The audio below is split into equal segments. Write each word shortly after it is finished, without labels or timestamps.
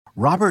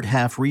Robert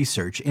Half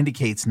research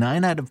indicates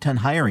 9 out of 10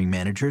 hiring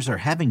managers are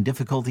having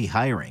difficulty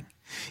hiring.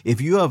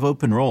 If you have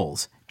open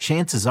roles,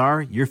 chances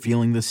are you're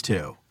feeling this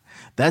too.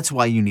 That's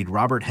why you need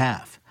Robert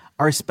Half.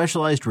 Our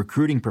specialized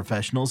recruiting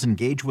professionals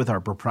engage with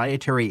our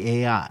proprietary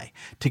AI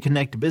to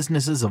connect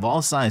businesses of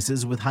all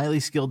sizes with highly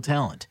skilled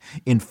talent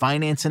in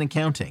finance and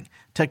accounting,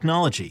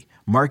 technology,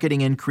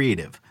 marketing and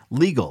creative,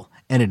 legal,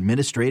 and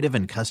administrative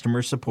and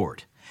customer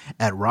support.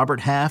 At Robert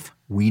Half,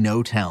 we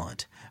know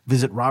talent.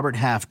 Visit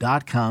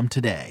roberthalf.com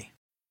today.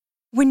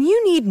 When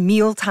you need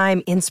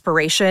mealtime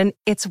inspiration,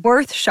 it's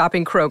worth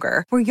shopping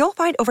Kroger, where you'll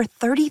find over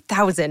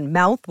 30,000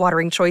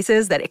 mouth-watering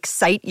choices that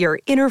excite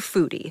your inner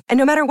foodie. And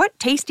no matter what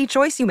tasty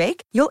choice you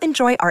make, you'll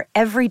enjoy our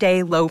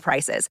everyday low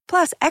prices,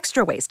 plus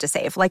extra ways to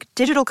save, like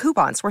digital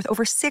coupons worth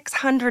over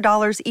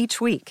 $600 each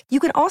week. You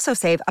can also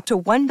save up to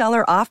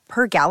 $1 off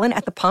per gallon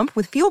at the pump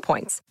with fuel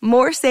points.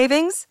 More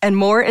savings and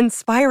more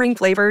inspiring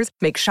flavors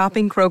make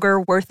shopping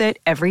Kroger worth it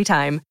every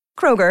time.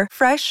 Kroger,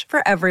 fresh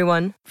for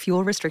everyone.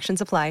 Fuel restrictions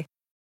apply.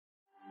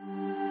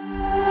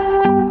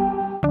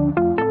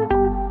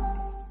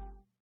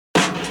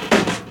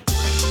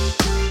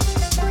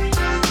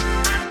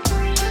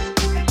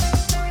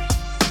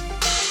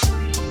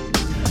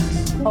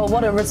 Oh,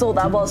 what a result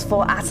that was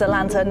for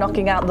Atalanta,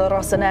 knocking out the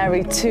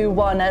Rossoneri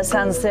 2-1 at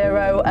San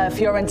Siro.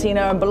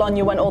 Fiorentina and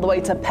Bologna went all the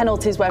way to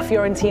penalties, where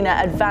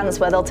Fiorentina advanced,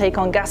 where they'll take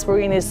on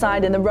Gasparini's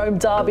side. In the Rome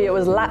derby, it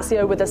was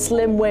Lazio with a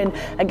slim win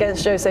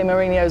against Jose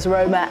Mourinho's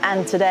Roma.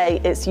 And today,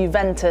 it's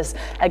Juventus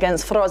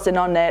against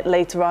Frosinone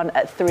later on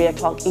at 3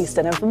 o'clock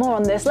Eastern. And for more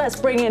on this, let's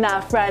bring in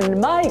our friend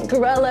Mike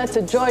Grella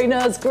to join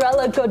us.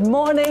 Grella, good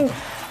morning.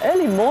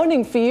 Early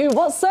morning for you.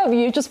 What's up?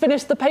 You just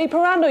finished the paper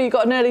round, or you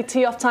got an early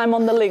tee-off time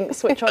on the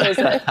links? Which one is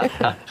it?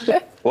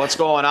 What's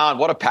going on?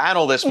 What a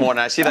panel this morning.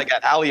 I see they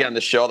got Ali on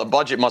the show. The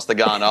budget must have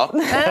gone up.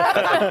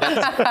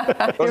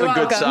 Those are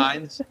good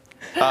signs.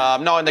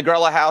 No, in the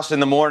Grella house in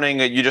the morning,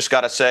 you just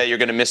got to say you're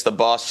going to miss the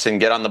bus and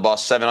get on the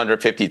bus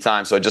 750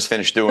 times. So I just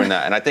finished doing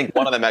that. And I think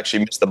one of them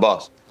actually missed the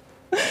bus.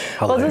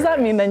 What does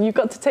that mean then? You've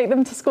got to take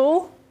them to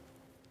school?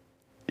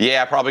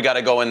 Yeah, I probably got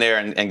to go in there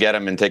and get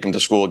him and take him to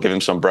school, give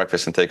him some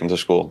breakfast and take him to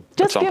school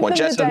just at some point.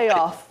 Give them the day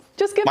off.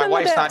 Just give my them the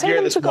day wife's off. not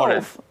here this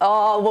morning.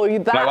 Oh,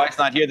 well, My wife's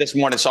not here this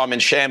morning, so I'm in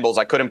shambles.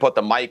 I couldn't put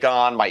the mic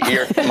on. My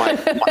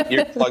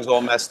earplugs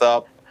all messed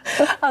up.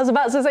 I was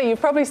about to say,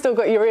 you've probably still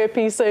got your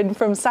earpiece in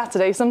from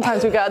Saturday.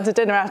 Sometimes we go out to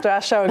dinner after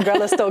our show and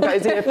Grella's still got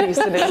his earpiece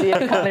in his ear.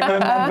 Can't even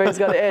remember he's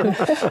got it in.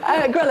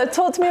 Grella,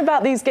 talk to me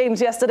about these games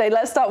yesterday.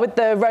 Let's start with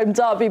the Rome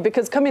derby,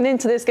 because coming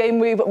into this game,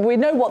 we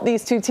know what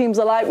these two teams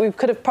are like. We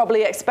could have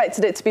probably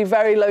expected it to be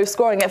very low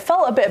scoring. It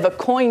felt a bit of a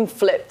coin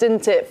flip,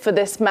 didn't it, for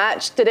this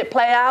match? Did it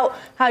play out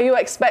how you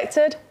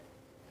expected?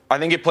 I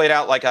think it played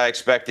out like I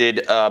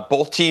expected.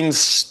 Both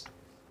teams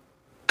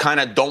kind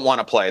of don't want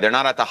to play. They're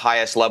not at the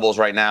highest levels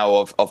right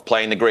now of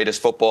playing the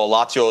greatest football.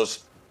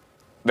 Lazio's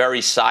very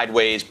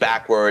sideways,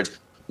 backwards,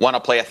 want to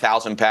play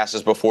 1,000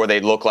 passes before they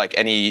look like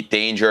any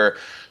danger.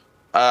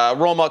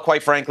 Roma,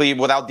 quite frankly,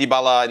 without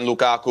Dybala and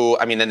Lukaku,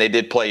 and they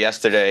did play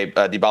yesterday.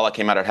 Dybala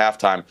came out at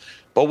halftime.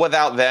 But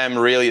without them,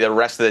 really, the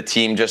rest of the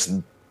team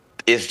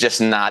is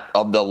just not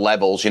of the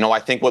levels. I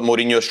think what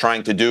Mourinho is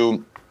trying to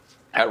do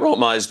at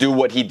Roma is do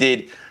what he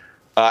did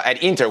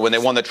at Inter when they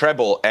won the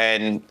treble.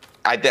 And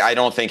I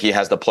don't think he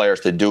has the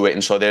players to do it.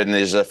 And so then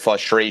there's the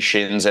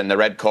frustrations and the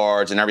red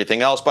cards and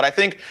everything else. But I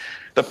think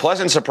the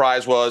pleasant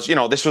surprise was,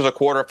 this was a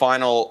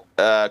quarterfinal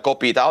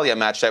Coppa Italia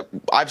match that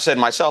I've said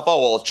myself,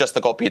 it's just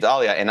the Coppa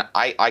Italia. And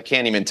I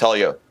can't even tell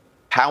you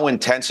how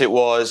intense it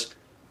was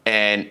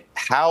and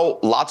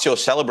how Lazio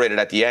celebrated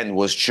at the end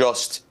was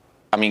just,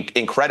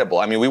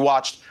 incredible. We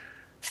watched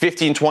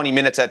 15, 20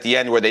 minutes at the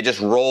end where they just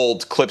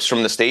rolled clips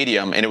from the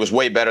stadium. And it was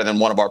way better than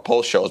one of our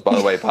post shows, by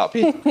the way,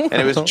 Poppy. And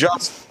it was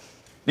just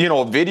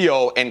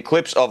video and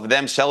clips of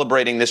them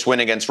celebrating this win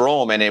against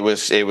Rome, and it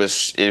was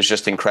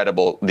just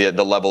incredible, the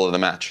level of the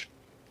match.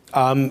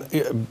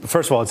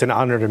 First of all, it's an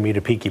honor to meet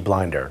a Peaky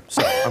Blinder,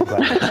 so I'm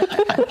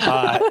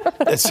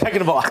glad.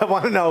 Second of all, I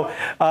want to know,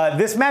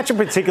 this match in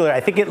particular, I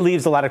think it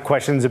leaves a lot of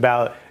questions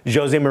about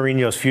Jose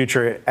Mourinho's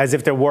future, as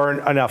if there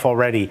weren't enough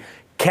already.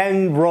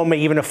 Can Roma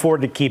even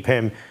afford to keep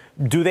him?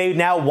 Do they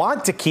now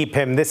want to keep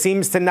him? This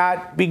seems to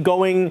not be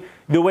going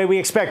the way we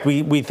expect.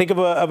 We think of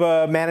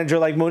a manager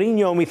like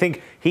Mourinho, and we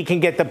think he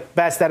can get the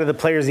best out of the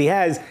players he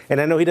has.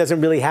 And I know he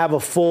doesn't really have a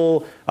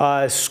full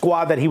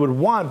squad that he would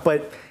want,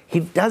 but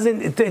it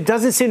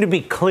doesn't seem to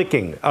be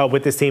clicking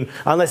with this team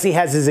unless he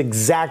has his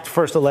exact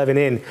first 11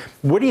 in.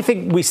 Where do you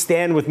think we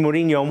stand with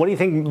Mourinho, and what do you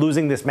think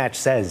losing this match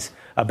says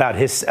about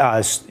his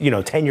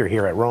tenure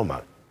here at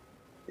Roma?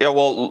 Yeah,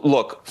 well,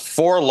 look,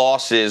 4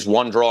 losses,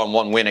 1 draw, and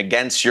 1 win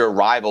against your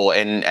rival.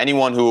 And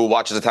anyone who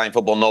watches Italian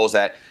football knows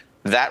that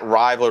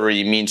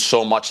rivalry means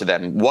so much to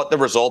them. What the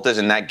result is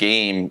in that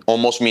game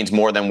almost means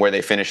more than where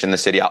they finish in the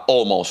Serie A,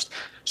 almost.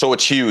 So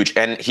it's huge.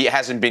 And he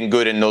hasn't been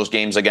good in those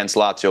games against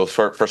Lazio,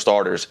 for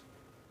starters.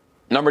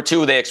 Number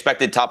 2, they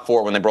expected top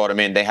 4 when they brought him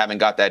in. They haven't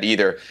got that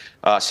either,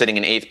 sitting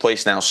in 8th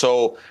place now.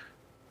 So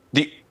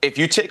if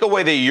you take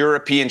away the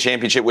European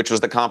Championship, which was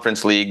the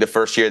Conference League, the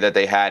first year that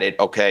they had it,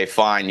 okay,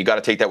 fine. You got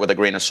to take that with a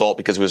grain of salt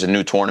because it was a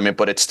new tournament,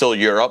 but it's still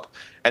Europe.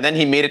 And then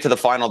he made it to the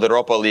final of the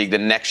Europa League the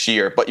next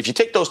year. But if you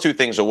take those two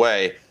things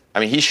away,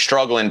 I mean, he's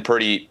struggling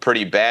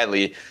pretty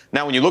badly.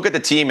 Now, when you look at the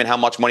team and how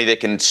much money they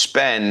can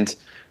spend,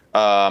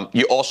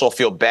 you also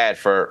feel bad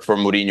for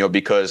Mourinho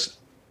because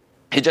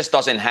he just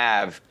doesn't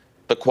have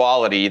the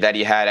quality that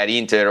he had at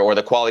Inter or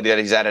the quality that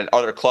he's had at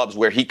other clubs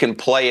where he can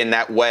play in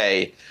that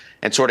way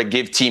and sort of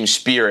give team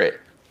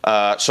spirit.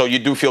 So you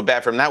do feel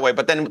bad for him that way.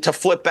 But then to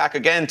flip back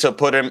again to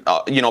put him,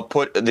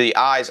 put the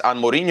eyes on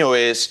Mourinho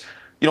is,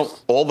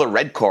 all the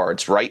red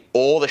cards, right?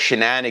 All the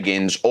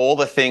shenanigans, all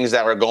the things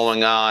that are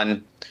going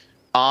on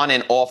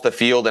and off the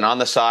field and on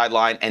the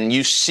sideline. And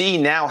you see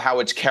now how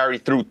it's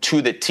carried through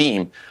to the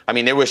team. I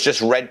mean, there was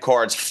just red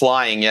cards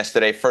flying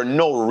yesterday for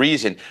no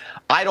reason.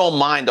 I don't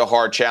mind a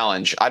hard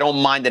challenge. I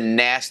don't mind a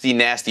nasty,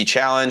 nasty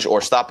challenge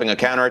or stopping a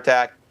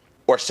counterattack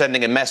or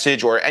sending a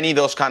message or any of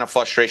those kind of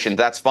frustrations.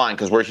 That's fine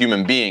because we're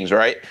human beings,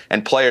 right?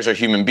 And players are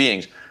human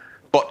beings.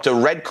 But the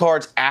red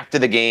cards after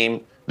the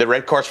game, the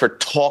red cards for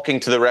talking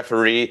to the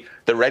referee,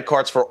 the red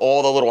cards for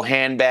all the little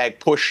handbag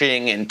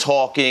pushing and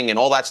talking and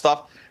all that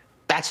stuff,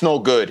 that's no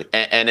good.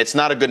 And it's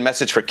not a good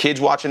message for kids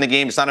watching the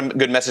game. It's not a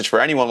good message for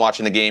anyone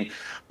watching the game.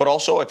 But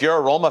also, if you're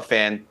a Roma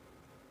fan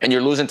and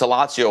you're losing to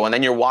Lazio and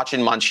then you're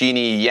watching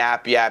Mancini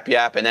yap,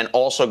 and then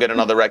also get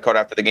another red card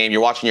after the game,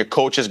 you're watching your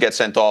coaches get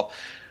sent off.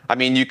 I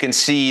mean, you can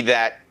see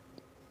that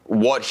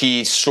what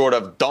he's sort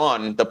of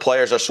done, the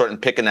players are sort of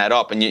picking that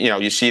up. And,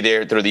 you see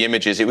there through the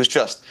images, it was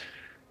just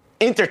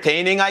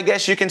entertaining, I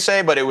guess you can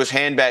say, but it was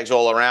handbags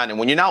all around. And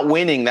when you're not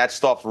winning, that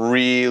stuff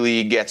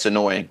really gets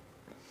annoying.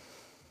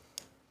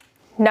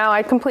 No,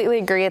 I completely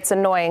agree. It's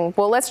annoying.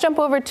 Well, let's jump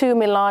over to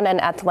Milan and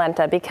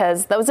Atalanta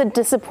because that was a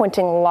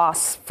disappointing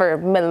loss for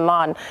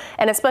Milan.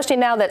 And especially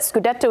now that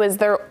Scudetto is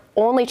their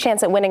only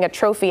chance at winning a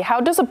trophy, how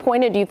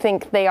disappointed do you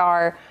think they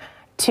are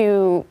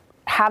to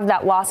have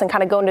that loss and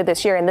kind of go into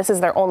this year, and this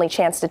is their only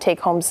chance to take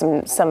home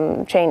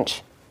some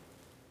change?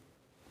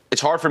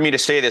 It's hard for me to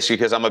say this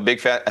because I'm a big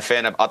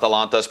fan of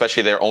Atalanta,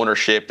 especially their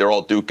ownership. They're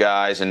all Duke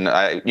guys, and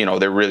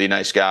they're really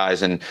nice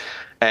guys, and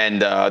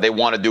they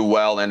want to do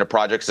well, and the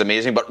project is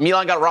amazing. But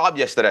Milan got robbed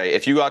yesterday.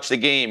 If you watch the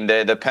game,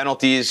 the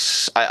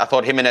penalties, I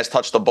thought Jimenez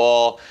touched the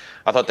ball.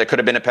 I thought there could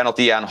have been a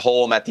penalty on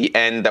Holm at the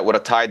end that would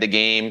have tied the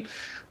game.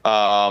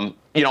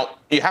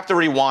 You have to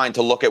rewind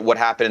to look at what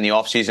happened in the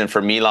offseason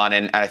for Milan.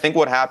 And I think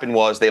what happened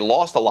was they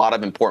lost a lot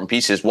of important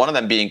pieces, one of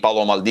them being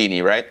Paolo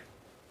Maldini, right?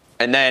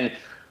 And then,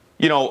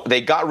 they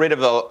got rid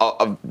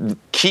of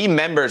key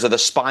members of the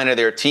spine of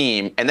their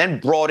team and then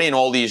brought in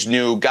all these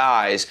new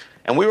guys.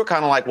 And we were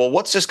kind of like, well,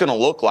 what's this going to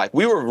look like?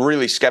 We were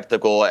really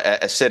skeptical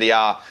as Serie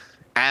A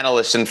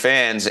analysts and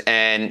fans,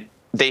 and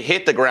they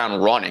hit the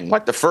ground running.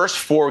 Like the first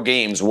 4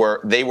 games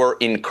they were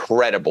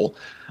incredible.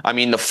 I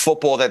mean, the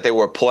football that they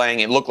were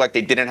playing, it looked like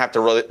they didn't have to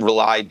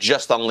rely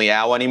just on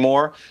Leao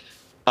anymore.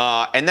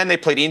 And then they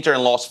played Inter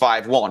and lost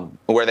 5-1,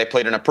 where they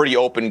played in a pretty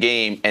open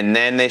game. And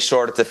then they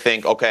started to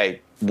think,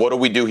 okay, what do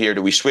we do here?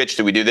 Do we switch?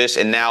 Do we do this?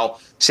 And now,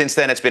 since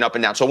then, it's been up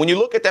and down. So when you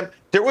look at them,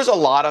 there was a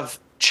lot of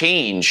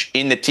change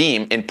in the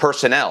team, in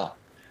personnel.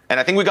 And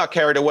I think we got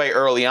carried away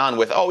early on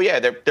with, oh, yeah,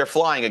 they're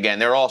flying again.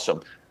 They're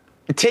awesome.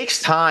 It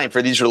takes time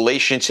for these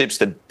relationships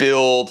to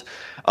build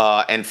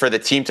and for the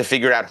team to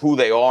figure out who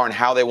they are and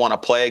how they want to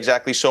play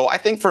exactly. So I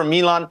think for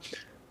Milan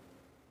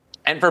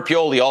and for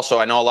Pioli also,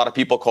 I know a lot of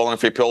people calling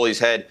for Pioli's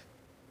head.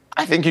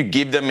 I think you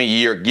give them a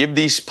year, give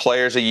these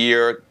players a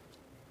year,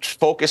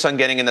 focus on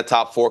getting in the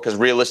top 4 because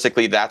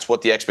realistically that's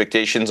what the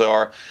expectations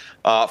are.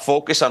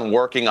 Focus on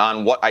working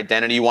on what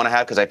identity you want to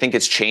have because I think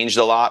it's changed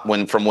a lot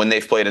from when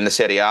they've played in the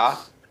Serie A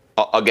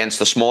against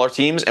the smaller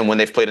teams and when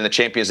they've played in the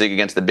Champions League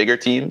against the bigger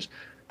teams.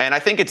 And I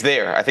think it's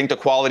there. I think the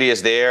quality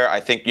is there. I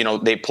think,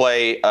 they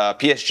play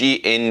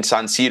PSG in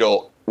San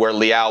Siro where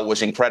Leao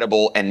was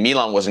incredible and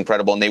Milan was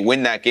incredible and they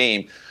win that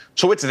game.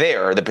 So it's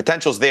there. The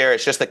potential's there.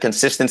 It's just the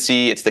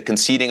consistency. It's the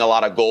conceding a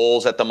lot of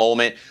goals at the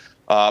moment.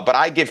 But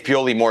I give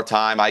Pioli more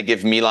time. I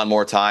give Milan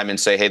more time and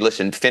say, hey,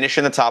 listen, finish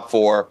in the top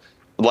 4.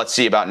 Let's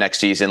see about next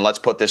season. Let's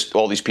put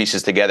all these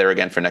pieces together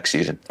again for next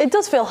season. It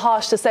does feel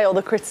harsh to say all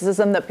the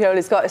criticism that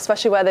Pioli's got,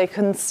 especially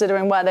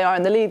considering where they are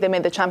in the league. They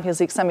made the Champions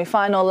League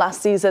semi-final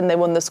last season. They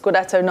won the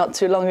Scudetto not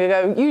too long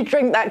ago. You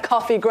drink that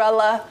coffee,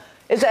 Grella.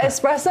 Is it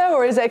espresso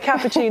or is it a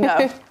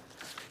cappuccino?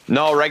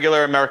 No,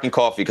 regular American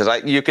coffee,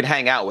 because you can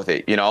hang out with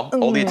it,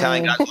 All the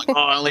Italian guys are like,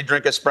 I only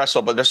drink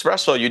espresso. But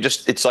espresso,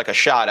 it's like a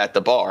shot at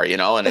the bar,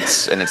 and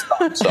it's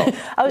done. So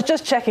I was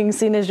just checking,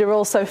 seeing as you're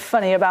all so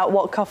funny about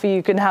what coffee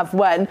you can have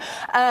when.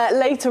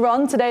 Later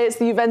on today, it's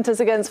the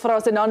Juventus against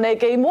Frosinone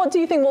game. What do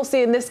you think we'll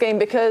see in this game?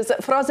 Because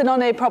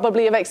Frosinone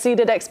probably have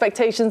exceeded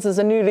expectations as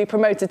a newly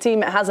promoted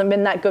team. It hasn't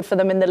been that good for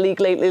them in the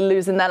league lately,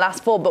 losing their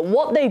last 4. But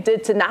what they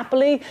did to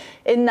Napoli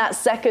in that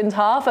second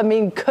half, I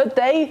mean, could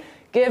they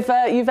give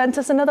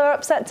Juventus another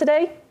upset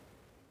today?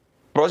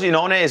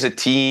 Frosinone is a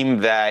team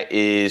that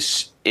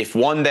is, if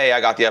one day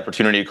I got the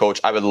opportunity to coach,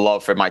 I would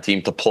love for my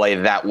team to play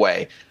that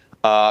way.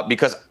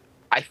 Because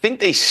I think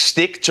they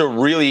stick to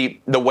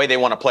really the way they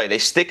want to play. They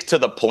stick to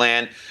the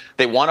plan.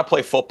 They want to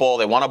play football.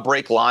 They want to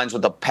break lines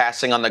with the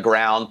passing on the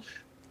ground.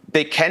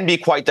 They can be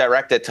quite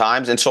direct at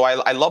times. And so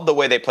I love the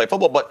way they play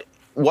football. But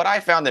what I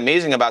found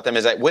amazing about them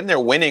is that when they're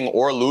winning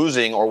or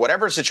losing or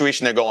whatever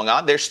situation they're going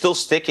on, they're still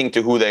sticking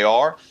to who they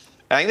are.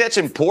 And I think that's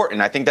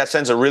important. I think that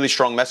sends a really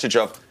strong message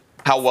of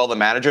how well the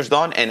manager's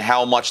done and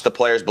how much the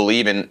players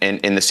believe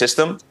in the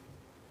system.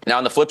 Now,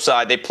 on the flip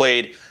side, they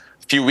played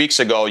a few weeks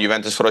ago,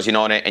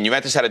 Juventus-Frosinone, and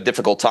Juventus had a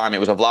difficult time. It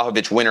was a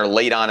Vlahovic winner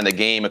late on in the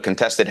game, a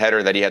contested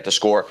header that he had to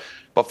score.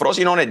 But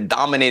Frosinone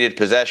dominated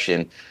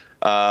possession.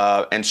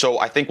 And so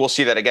I think we'll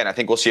see that again. I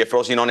think we'll see a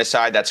Frosinone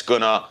side that's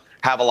going to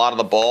have a lot of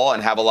the ball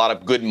and have a lot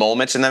of good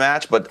moments in the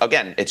match. But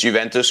again, it's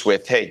Juventus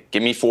with, hey,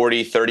 give me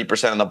 40,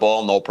 30% of the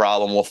ball, no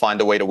problem. We'll find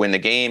a way to win the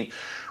game.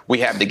 We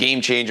have the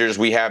game changers.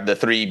 We have the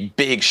three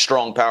big,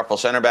 strong, powerful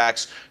center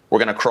backs. We're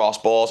going to cross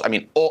balls. I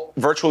mean,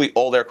 virtually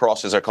all their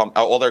crosses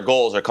all their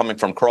goals are coming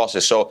from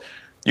crosses. So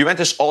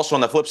Juventus also on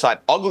the flip side,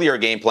 uglier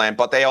game plan,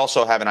 but they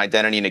also have an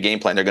identity in the game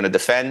plan. They're going to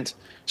defend.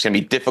 It's going to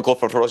be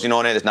difficult for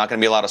Frosinone. There's not going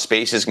to be a lot of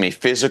spaces. It's going to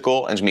be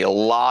physical. And there's going to be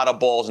a lot of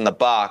balls in the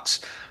box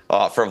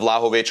for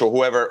Vlahovic or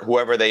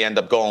whoever they end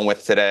up going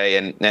with today.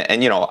 And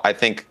I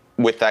think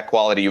with that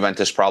quality,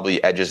 Juventus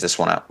probably edges this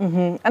one out.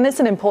 Mm-hmm. And it's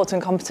an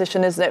important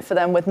competition, isn't it, for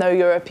them with no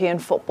European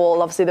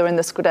football? Obviously, they're in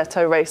the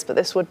Scudetto race, but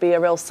this would be a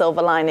real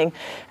silver lining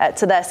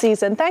to their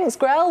season. Thanks,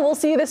 Grell. We'll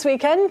see you this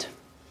weekend.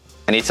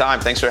 Anytime.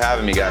 Thanks for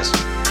having me, guys.